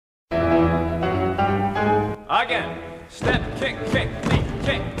Again. Step, kick, kick, leap,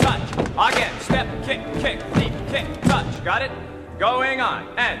 kick, touch. Again. Step, kick, kick, leap, kick, touch. Got it? Going on.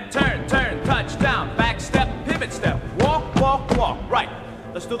 And turn, turn, touch, down. Back step, pivot step. Walk, walk, walk. Right.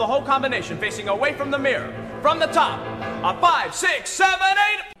 Let's do the whole combination facing away from the mirror. From the top. A 5, 6, 7,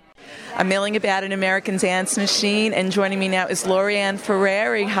 8. I'm milling about an American Dance Machine, and joining me now is Lori Ann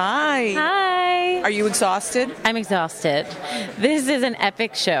Ferreri. Hi. Hi. Are you exhausted? I'm exhausted. This is an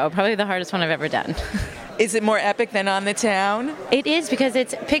epic show, probably the hardest one I've ever done. Is it more epic than On the Town? It is, because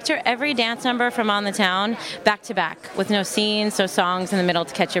it's picture every dance number from On the Town back to back with no scenes, no songs in the middle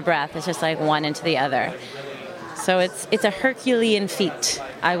to catch your breath. It's just like one into the other. So it's a Herculean feat,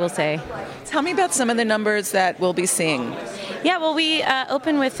 I will say. Tell me about some of the numbers that we'll be seeing. Yeah, well, we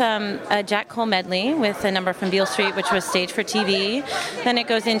open with a Jack Cole medley with a number from Beale Street, which was staged for TV. Then it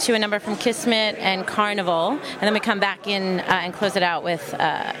goes into a number from Kismet and Carnival. And then we come back in and close it out with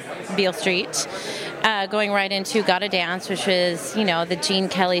Beale Street. Going right into Gotta Dance, which is, you know, the Gene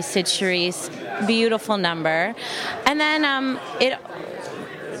Kelly, Sid Charisse, beautiful number. And then it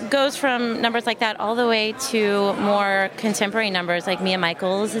goes from numbers like that all the way to more contemporary numbers, like Mia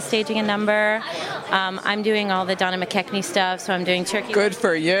Michaels is staging a number. I'm doing all the Donna McKechnie stuff, so I'm doing Turkey. Good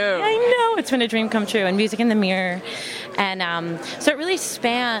for you. I know, it's been a dream come true, and Music in the Mirror. And so it really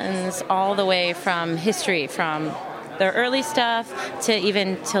spans all the way from history, from the early stuff to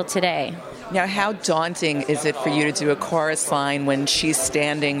even till today. Now, how daunting is it for you to do a chorus line when she's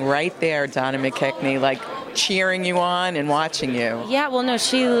standing right there, Donna McKechnie, like cheering you on and watching you? Yeah, well, no,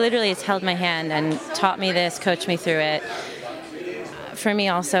 she literally has held my hand and taught me this, coached me through it. For me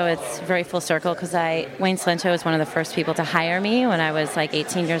also, it's very full circle, because Wayne Cilento was one of the first people to hire me when I was like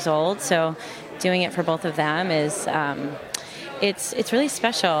 18 years old. So doing it for both of them is... It's really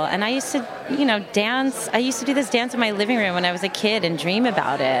special. And I used to, dance. I used to do this dance in my living room when I was a kid and dream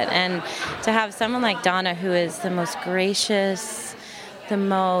about it. And to have someone like Donna, who is the most gracious, the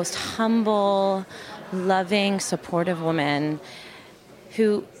most humble, loving, supportive woman,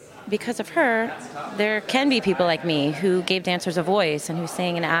 who, because of her, there can be people like me who gave dancers a voice and who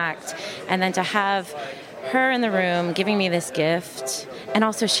sang and act. And then to have her in the room giving me this gift and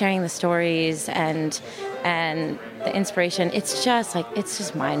also sharing the stories and the inspiration, it's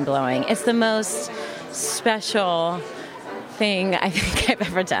just mind-blowing. It's the most special thing I think I've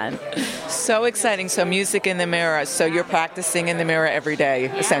ever done. So exciting. So Music in the Mirror. So you're practicing in the mirror every day,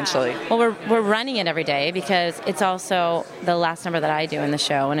 essentially. Well, we're running it every day, because it's also the last number that I do in the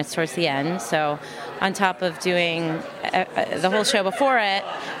show, and it's towards the end. So on top of doing the whole show before it,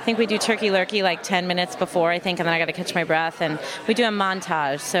 I think we do Turkey Lurkey like 10 minutes before, I think, and then I got to catch my breath. And we do a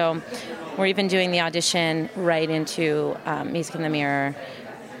montage. So we're even doing the audition right into Music in the Mirror.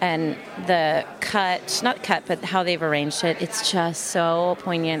 And the but how they've arranged it, it's just so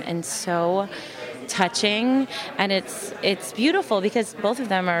poignant and so touching. And it's beautiful, because both of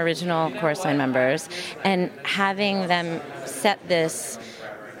them are original chorus line members. And having them set this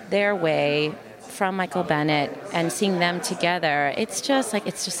their way from Michael Bennett and seeing them together, it's just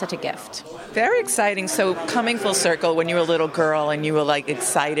such a gift. Very exciting. So coming full circle, when you were a little girl and you were like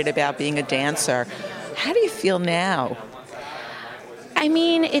excited about being a dancer, how do you feel now? I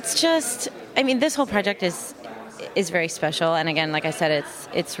mean, this whole project is very special, and again, like I said,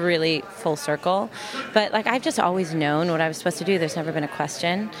 it's really full circle. But like, I've just always known what I was supposed to do. There's never been a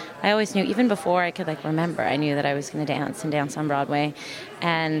question. I always knew, even before I could remember, I knew that I was going to dance on Broadway.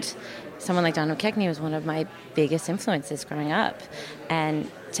 And someone like Donna McKechnie was one of my biggest influences growing up.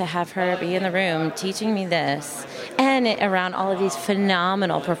 And to have her be in the room teaching me this, and around all of these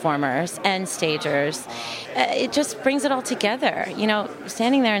phenomenal performers and stagers, it just brings it all together.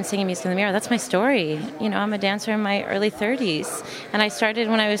 Standing there and singing Music in the Mirror, that's my story. I'm a dancer in my early 30s, and I started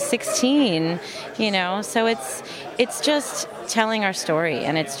when I was 16, so it's just telling our story,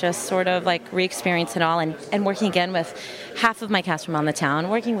 and it's just sort of like re-experience it all, and working again with half of my cast from On the Town,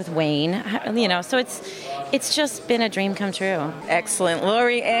 working with Wayne, so it's just been a dream come true. Excellent.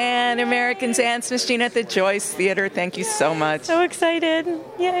 Lori Ann, American Dance Machine at the Joyce Theater. Thank you so much. So excited.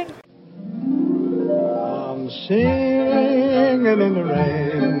 Yay. I'm singing in the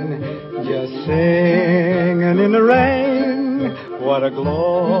rain, just singing in the rain. What a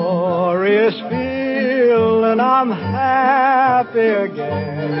glorious feeling, I'm happy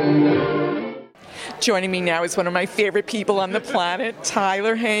again. Joining me now is one of my favorite people on the planet,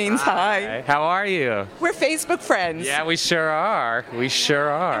 Tyler Haynes. Hi. How are you? We're Facebook friends. Yeah, we sure are. We sure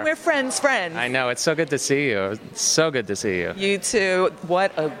are. And we're friends. I know. It's so good to see you. It's so good to see you. You too.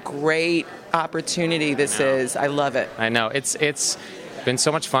 What a great opportunity this is. I love it. I know. It's been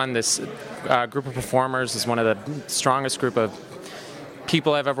so much fun. This group of performers is one of the strongest group of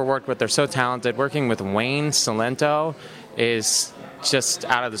people I've ever worked with. They're so talented. Working with Wayne Cilento is just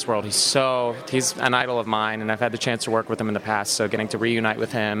out of this world. He's an idol of mine, and I've had the chance to work with him in the past, so getting to reunite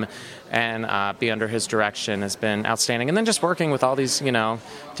with him and be under his direction has been outstanding. And then just working with all these,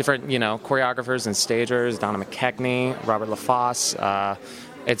 different, choreographers and stagers, Donna McKechnie, Robert LaFosse,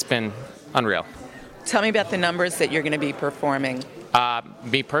 it's been unreal. Tell me about the numbers that you're going to be performing.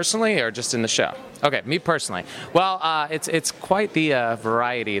 Me personally, or just in the show? Okay, me personally. Well, it's quite the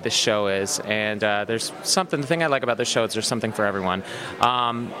variety this show is, and there's something. The thing I like about this show is there's something for everyone.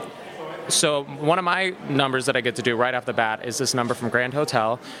 So one of my numbers that I get to do right off the bat is this number from Grand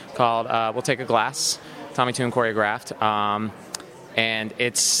Hotel called "We'll Take a Glass," Tommy Tune choreographed, and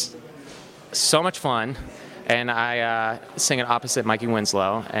it's so much fun. And I sing it opposite Mikey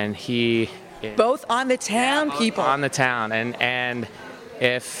Winslow, and he. Both on the town, people. On the town. And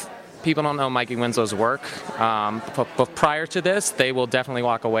if people don't know Mikey Winslow's work, but prior to this, they will definitely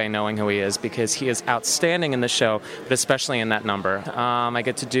walk away knowing who he is, because he is outstanding in the show, but especially in that number. I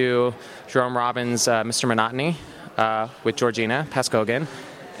get to do Jerome Robbins' Mr. Monotony with Gina Pazcoguin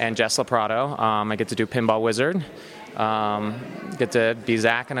and Jess Laprado. I get to do Pinball Wizard. Get to be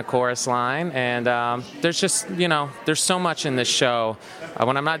Zach in a chorus line, and there's just, there's so much in this show.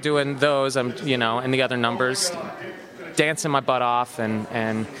 When I'm not doing those, I'm, in the other numbers, dancing my butt off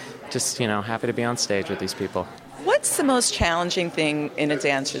and just, happy to be on stage with these people. What's the most challenging thing in a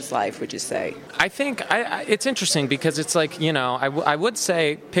dancer's life, would you say? I think it's interesting because it's like, I would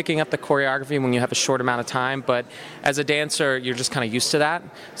say picking up the choreography when you have a short amount of time, but as a dancer, you're just kind of used to that.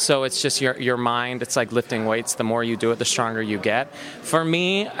 So it's just your mind, it's like lifting weights. The more you do it, the stronger you get. For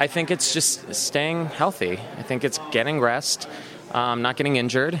me, I think it's just staying healthy. I think it's getting rest, not getting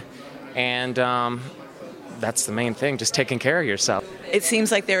injured, and that's the main thing, just taking care of yourself. It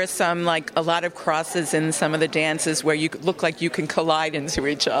seems like there are a lot of crosses in some of the dances where you look like you can collide into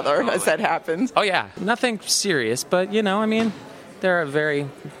each other. Has that happened? Oh, yeah. Nothing serious, but, there are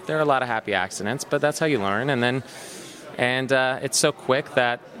a lot of happy accidents, but that's how you learn. And it's so quick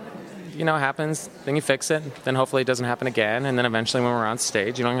that, it happens, then you fix it, then hopefully it doesn't happen again, and then eventually when we're on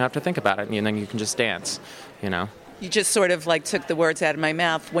stage, you don't even have to think about it, and then you can just dance, You just sort of took the words out of my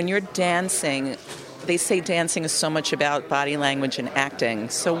mouth. When you're dancing, they say dancing is so much about body language and acting.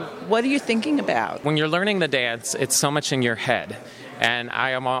 So what are you thinking about? When you're learning the dance, it's so much in your head. And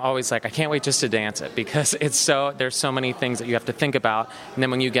I am always like, I can't wait just to dance it, because there's so many things that you have to think about. And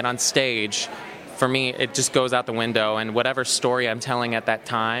then when you get on stage, for me, it just goes out the window. And whatever story I'm telling at that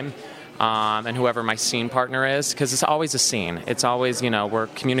time, and whoever my scene partner is, because it's always a scene. It's always, we're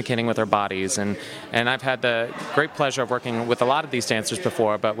communicating with our bodies. And I've had the great pleasure of working with a lot of these dancers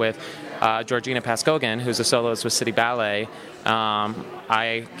before, but with Gina Pazcoguin, who's a soloist with City Ballet,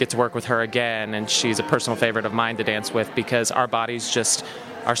 I get to work with her again, and she's a personal favorite of mine to dance with, because our bodies just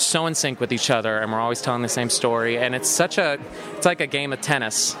are so in sync with each other, and we're always telling the same story, and it's like a game of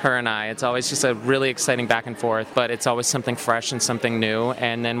tennis, her and I. It's always just a really exciting back and forth, but it's always something fresh and something new.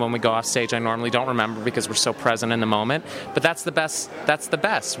 And then when we go off stage, I normally don't remember, because we're so present in the moment, but that's the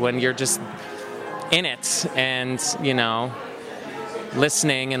best when you're just in it and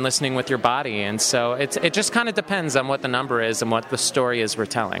listening with your body. And so it just kind of depends on what the number is and what the story is we're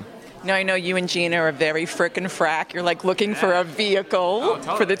telling. Now, I know you and Gina are very frickin' frack. You're looking for a vehicle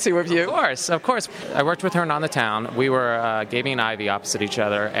for the two of you. Of course. I worked with her in On the Town. We were Gaby and Ivy opposite each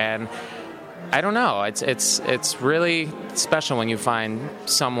other, and I don't know. It's really special when you find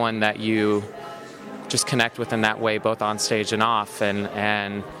someone that you just connect with in that way, both on stage and off.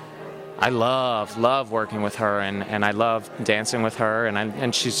 And I love working with her, and I love dancing with her,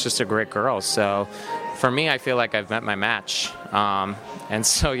 and she's just a great girl. So for me, I feel like I've met my match. And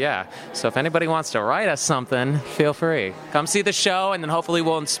so, yeah. So if anybody wants to write us something, feel free. Come see the show, and then hopefully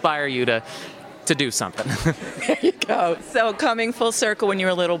we'll inspire you to do something. There you go. So coming full circle, when you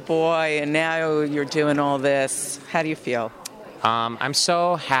were a little boy, and now you're doing all this, how do you feel? I'm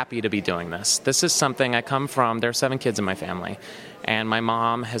so happy to be doing this. This is something I come from. There are 7 kids in my family, and my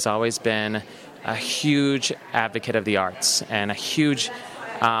mom has always been a huge advocate of the arts and a huge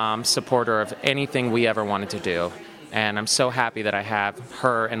supporter of anything we ever wanted to do. And I'm so happy that I have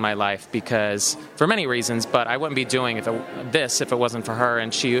her in my life, because for many reasons, but I wouldn't be doing this if it wasn't for her.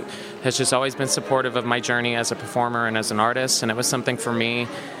 And she has just always been supportive of my journey as a performer and as an artist. And it was something for me,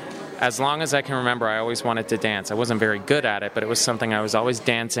 as long as I can remember, I always wanted to dance. I wasn't very good at it, but it was something I was always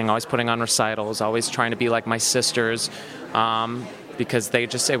dancing, always putting on recitals, always trying to be like my sisters, because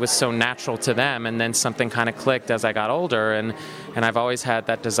it was so natural to them. And then something kind of clicked as I got older, and I've always had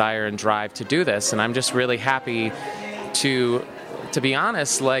that desire and drive to do this. And I'm just really happy to to be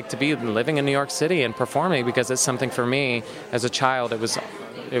honest, like to be living in New York City and performing, because it's something for me as a child. It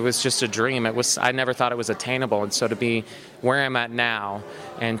was just a dream. I never thought it was attainable, and so to be where I'm at now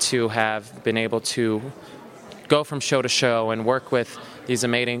and to have been able to go from show to show and work with these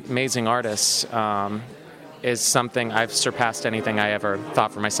amazing artists is something I've surpassed anything I ever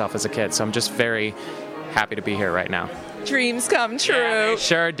thought for myself as a kid. So I'm just very happy to be here right now. Dreams come true. Yeah, they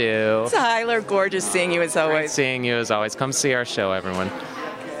sure do. Tyler, gorgeous seeing you as always. Great seeing you as always. Come see our show, everyone.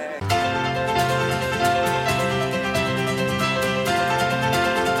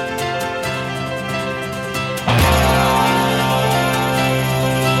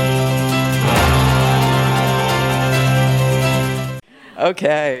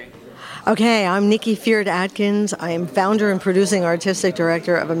 Okay, I'm Nikki Feirt Atkins. I am founder and producing artistic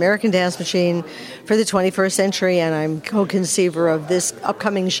director of American Dance Machine for the 21st Century, and I'm co-conceiver of this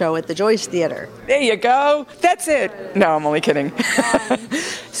upcoming show at the Joyce Theater. There you go. That's it. No, I'm only kidding.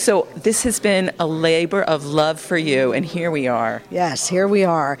 So this has been a labor of love for you, and here we are. Yes, here we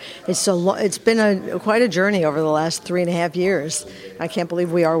are. It's been quite a journey over the last 3.5 years. I can't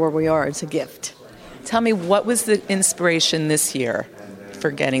believe we are where we are. It's a gift. Tell me, what was the inspiration this year for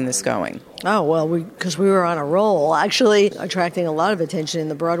getting this going? Oh, well, because we were on a roll, actually attracting a lot of attention in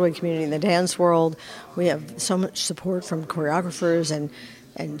the Broadway community, in the dance world. We have so much support from choreographers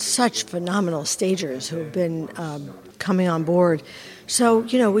and such phenomenal stagers who have been coming on board. So,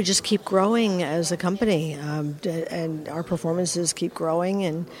 we just keep growing as a company, and our performances keep growing,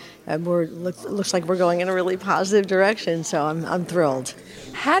 and looks like we're going in a really positive direction, so I'm thrilled.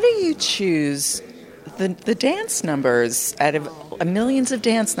 How do you choose the dance numbers out of millions of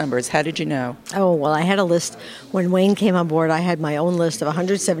dance numbers? How did you know? Oh, well, I had a list. When Wayne came on board, I had my own list of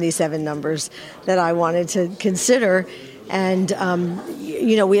 177 numbers that I wanted to consider. And,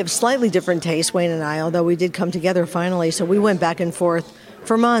 we have slightly different tastes, Wayne and I, although we did come together finally. So we went back and forth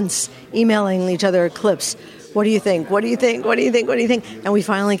for months, emailing each other clips. What do you think? What do you think? What do you think? What do you think? And we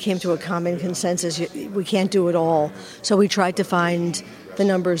finally came to a common consensus. We can't do it all. So we tried to find the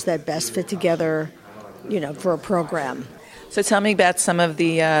numbers that best fit together, for a program. So tell me about some of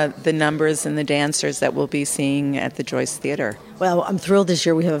the numbers and the dancers that we'll be seeing at the Joyce Theater. Well, I'm thrilled this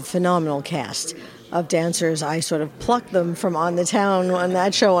year. We have a phenomenal cast of dancers. I sort of plucked them from On the Town when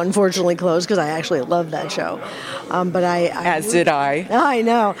that show unfortunately closed, because I actually loved that show. But As did I. I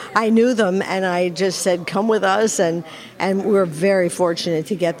know. I knew them, and I just said, come with us, and we were very fortunate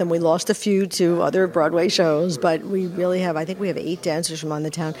to get them. We lost a few to other Broadway shows, but we really have, I think we have 8 dancers from On the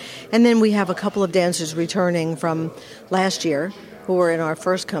Town. And then we have a couple of dancers returning from last year who were in our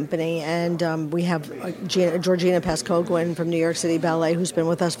first company, and we have Gina Pazcoguin from New York City Ballet, who's been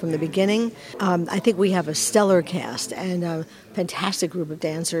with us from the beginning. I think we have a stellar cast and a fantastic group of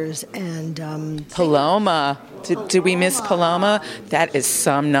dancers. And Paloma. Did we miss Paloma? That is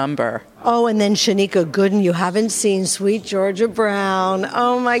some number. Oh, and then Shanika Gooden. You haven't seen Sweet Georgia Brown.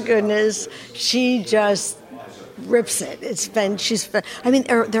 Oh, my goodness. She just rips it.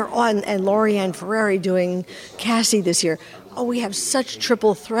 They're on, and Lori Ann Ferreri doing Cassie this year. Oh, we have such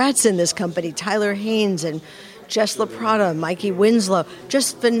triple threats in this company. Tyler Haynes and Jess LaPrada, Mikey Winslow,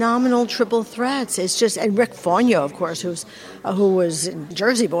 just phenomenal triple threats. It's just, and Rick Fogno, of course, who was in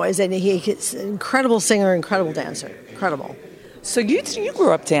Jersey Boys, and he's an incredible singer, incredible dancer, incredible. So you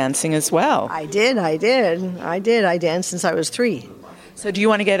grew up dancing as well. I did. I danced since I was 3. So do you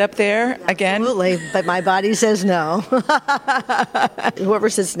want to get up there again? Absolutely, but my body says no. Whoever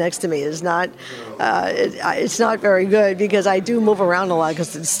sits next to me is not, it's not very good, because I do move around a lot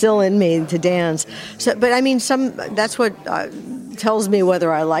because it's still in me to dance. So, but I mean, that's what tells me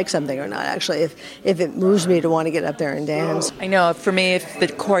whether I like something or not, actually, if it moves me to want to get up there and dance. I know, for me, if the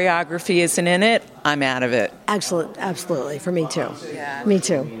choreography isn't in it, I'm out of it. Excellent, absolutely, for me too. Yeah. Me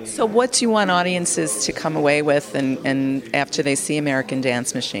too. So what do you want audiences to come away with and after they see American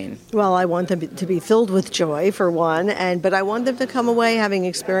Dance Machine? Well, I want them to be filled with joy, for one, but I want them to come away having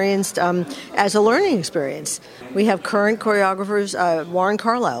experienced as a learning experience. We have current choreographers, Warren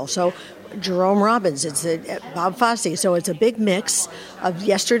Carlisle, so Jerome Robbins, it's Bob Fosse, so it's a big mix of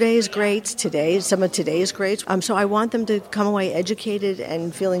yesterday's greats, some of today's greats. So I want them to come away educated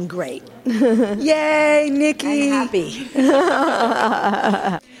and feeling great. Yay, Nikki! And happy.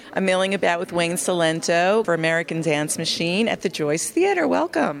 I'm milling about with Wayne Cilento for American Dance Machine at the Joyce Theater.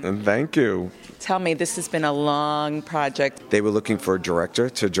 Welcome. Thank you. Tell me, this has been a long project. They were looking for a director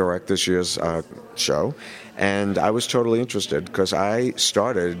to direct this year's show, and I was totally interested because I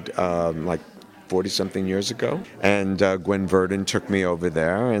started 40-something years ago. And Gwen Verdon took me over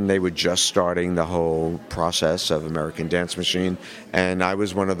there, and they were just starting the whole process of American Dance Machine. And I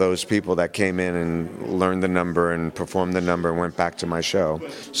was one of those people that came in and learned the number and performed the number and went back to my show.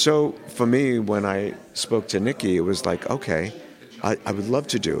 So for me, when I spoke to Nikki, it was like, okay, I would love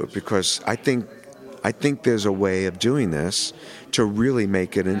to do it, because I think there's a way of doing this to really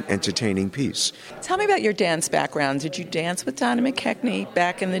make it an entertaining piece. Tell me about your dance background. Did you dance with Donna McKechnie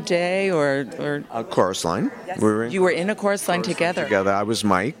back in the day, or? A chorus line. Yes. You were in a chorus line together. I was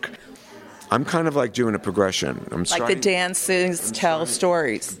Mike. I'm kind of like doing a progression. The dances tell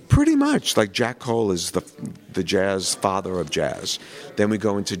stories. Pretty much. Like Jack Cole is the jazz father of jazz. Then we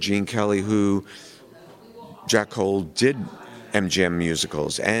go into Gene Kelly, who Jack Cole did MGM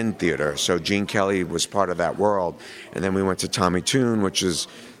musicals and theater. So Gene Kelly was part of that world. And then we went to Tommy Tune,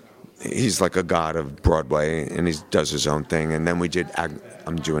 he's like a god of Broadway, and he does his own thing. And then we did,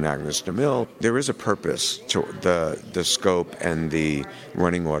 I'm doing Agnes DeMille. There is a purpose to the scope and the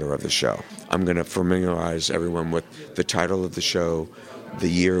running order of the show. I'm going to familiarize everyone with the title of the show, the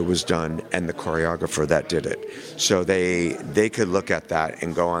year it was done, and the choreographer that did it. So they could look at that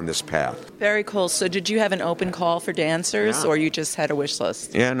and go on this path. Very cool. So did you have an open call for dancers, or you just had a wish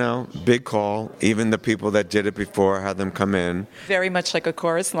list? Yeah, no, big call. Even the people that did it before, had them come in. Very much like a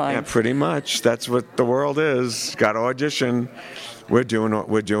chorus line. Yeah, pretty much. That's what the world is. Got to audition. We're doing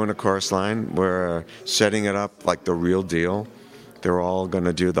a chorus line. We're setting it up like the real deal. They're all going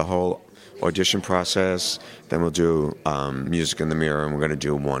to do the whole audition process. Then we'll do Music in the Mirror, and we're going to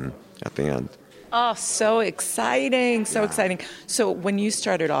do one at the end. Oh, so exciting, exciting. So when you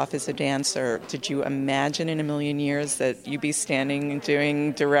started off as a dancer, did you imagine in a million years that you'd be standing and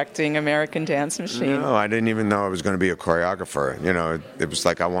directing American Dance Machine? No, I didn't even know I was going to be a choreographer. You know, it was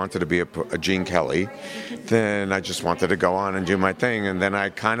like I wanted to be a Gene Kelly. Then I just wanted to go on and do my thing. And then I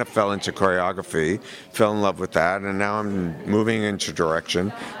kind of fell into choreography, fell in love with that, and now I'm moving into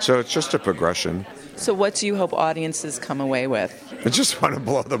direction. So it's just a progression. So what do you hope audiences come away with? I just want to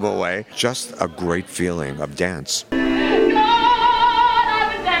blow them away. Just a great feeling of dance. God, I'm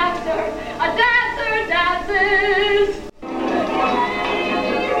a dancer dances.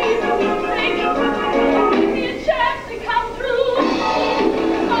 Give me a chance to come through.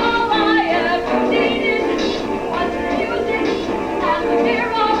 All I ever needed was the music and the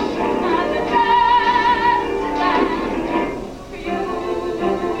mirror and the dance for you.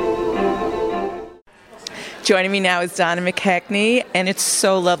 Joining me now is Donna McKechnie, and it's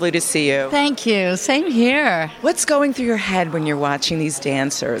so lovely to see you. Thank you. Same here. What's going through your head when you're watching these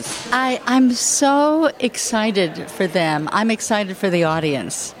dancers? I'm so excited for them. I'm excited for the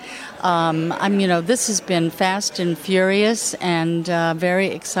audience. This has been fast and furious and very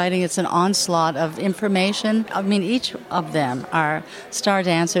exciting. It's an onslaught of information. I mean, each of them are star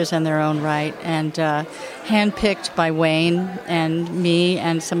dancers in their own right, and handpicked by Wayne and me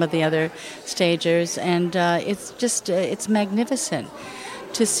and some of the other stagers. And it's magnificent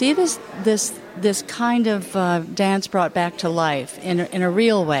to see this kind of dance brought back to life in a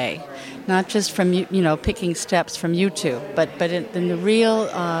real way. Not just from picking steps from YouTube, but in the real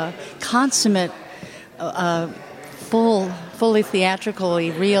consummate, fully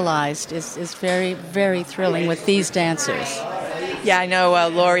theatrically realized is very, very thrilling with these dancers. Yeah, I know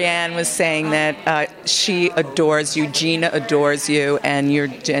Lori Ann was saying that she adores you, Gina adores you, and your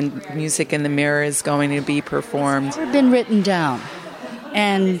Music in the Mirror is going to be performed. It's been written down,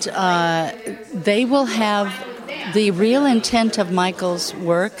 and they will have the real intent of Michael's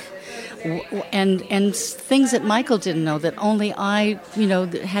work. And things that Michael didn't know that only I,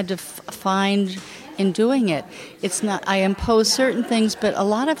 had to find in doing it. It's not, I impose certain things, but a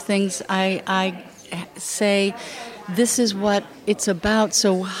lot of things I say, this is what it's about,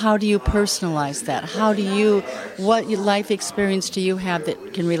 so how do you personalize that? What life experience do you have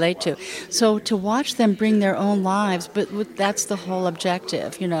that can relate to? So to watch them bring their own lives, but that's the whole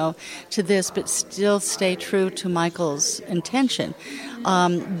objective, to this, but still stay true to Michael's intention.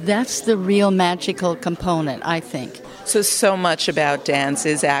 That's the real magical component, I think. So much about dance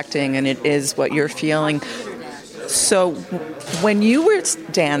is acting, and it is what you're feeling. So when you were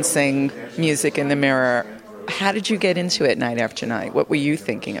dancing Music in the Mirror, how did you get into it night after night? What were you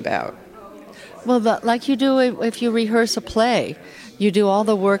thinking about? Well, like you do if you rehearse a play. You do all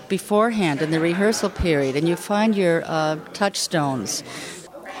the work beforehand in the rehearsal period, and you find your touchstones.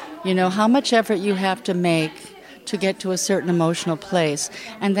 How much effort you have to make to get to a certain emotional place.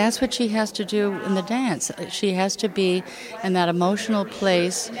 And that's what she has to do in the dance. She has to be in that emotional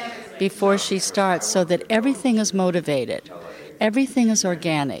place before she starts so that everything is motivated. Everything is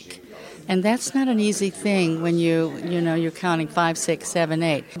organic. And that's not an easy thing when you're counting 5, 6, 7,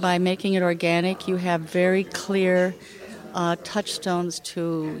 8. By making it organic, you have very clear touchstones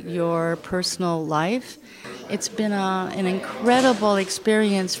to your personal life. It's been an incredible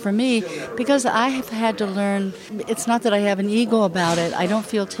experience for me because I have had to learn. It's not that I have an ego about it. I don't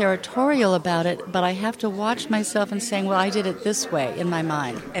feel territorial about it, but I have to watch myself and saying, well, I did it this way in my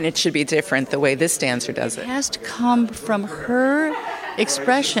mind. And it should be different the way this dancer does it. It has to come from her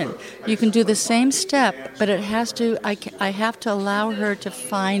expression. You can do the same step, but it has to. I have to allow her to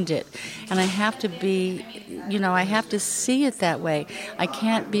find it, and I have to be, I have to see it that way. I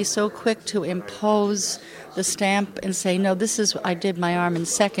can't be so quick to impose the stamp and say, no, I did my arm in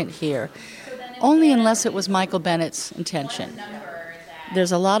second here. Only unless it was Michael Bennett's intention.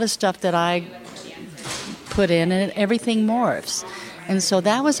 There's a lot of stuff that I put in, and everything morphs. And so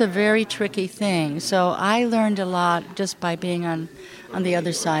that was a very tricky thing. So I learned a lot just by being on the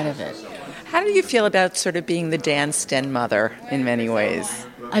other side of it. How do you feel about sort of being the dance den mother in many ways?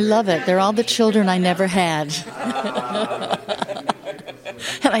 I love it. They're all the children I never had.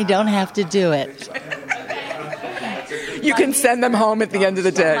 And I don't have to do it. You can send them home at the end of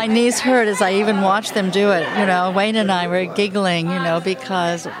the day. My knees hurt as I even watched them do it. Wayne and I were giggling,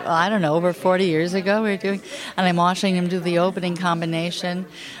 because, I don't know, over 40 years ago we were doing, and I'm watching them do the opening combination,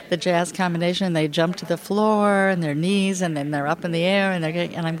 the jazz combination, and they jump to the floor, and their knees, and then they're up in the air, and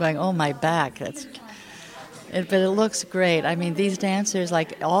I'm going, oh, my back, but it looks great. I mean, these dancers,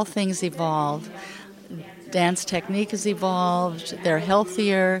 like all things evolve. Dance technique has evolved. They're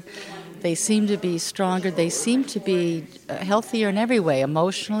healthier. They seem to be stronger. They seem to be healthier in every way.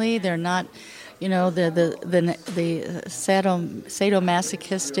 Emotionally, they're not, the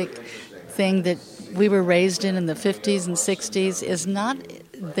sadomasochistic thing that we were raised in the 50s and 60s is not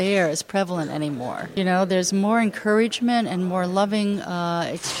there as prevalent anymore. There's more encouragement and more loving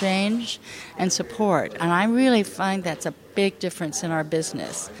exchange and support. And I really find that's a big difference in our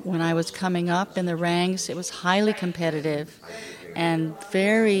business. When I was coming up in the ranks, it was highly competitive and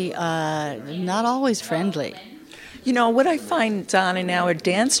very, not always friendly. What I find, Donna, now are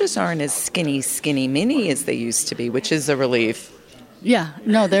dancers aren't as skinny mini as they used to be, which is a relief. Yeah,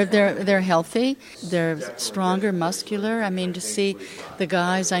 no, they're healthy. They're stronger, muscular. I mean, to see the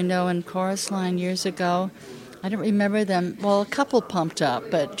guys I know in Chorus Line years ago, I don't remember them. Well, a couple pumped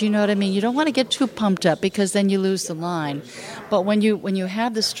up, but do you know what I mean? You don't want to get too pumped up because then you lose the line. But when you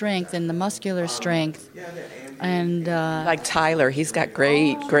have the strength and the muscular strength, and like Tyler, he's got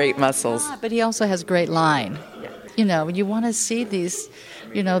great muscles. But he also has great line. You want to see these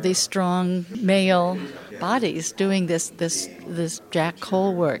strong male bodies doing this Jack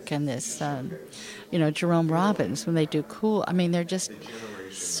Cole work and this, Jerome Robbins when they do cool. I mean, they're just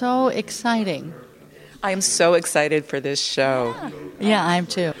so exciting. I am so excited for this show. Yeah, I am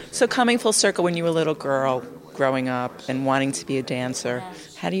too. So coming full circle, when you were a little girl growing up and wanting to be a dancer,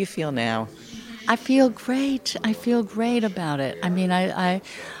 how do you feel now? I feel great. I feel great about it. I mean, I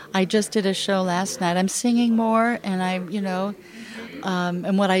just did a show last night. I'm singing more, and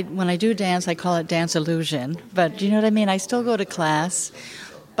and when I do dance, I call it dance illusion. But do you know what I mean? I still go to class,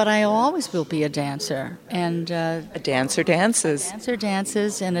 but I always will be a dancer. And a dancer dances. A dancer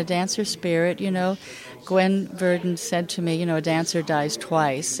dances, and a dancer spirit. Gwen Verdon said to me, a dancer dies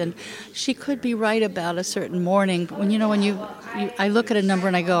twice, and she could be right about a certain morning. When I look at a number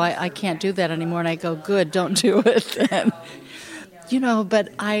and I go, I can't do that anymore, and I go, good, don't do it then. But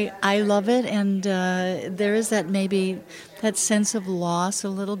I love it, and there is that sense of loss a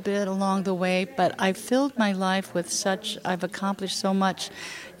little bit along the way, but I've filled my life with I've accomplished so much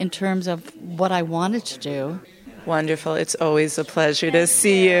in terms of what I wanted to do. Wonderful. It's always a pleasure to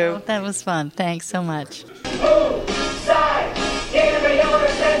see you. That was fun. Thanks so much. Side, give me your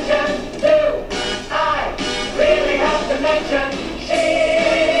attention. Do I really have to mention?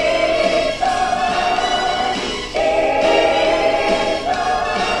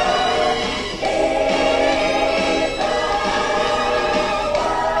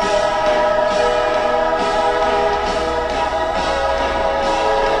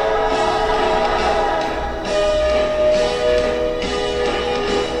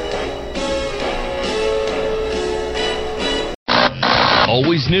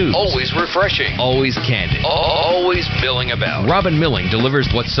 Always news. Always refreshing. Always candid. Always milling about. Robin Milling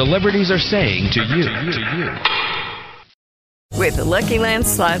delivers what celebrities are saying to you. With the Lucky Land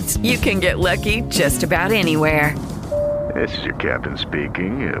Slots, you can get lucky just about anywhere. This is your captain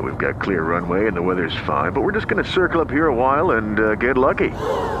speaking. We've got clear runway and the weather's fine, but we're just going to circle up here a while and get lucky.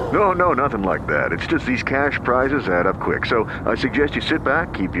 No, nothing like that. It's just these cash prizes add up quick. So I suggest you sit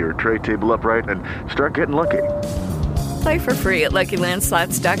back, keep your tray table upright, and start getting lucky. Play for free at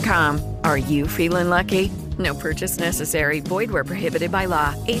LuckyLandSlots.com. Are you feeling lucky? No purchase necessary. Void where prohibited by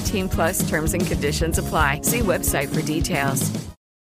law. 18+ terms and conditions apply. See website for details.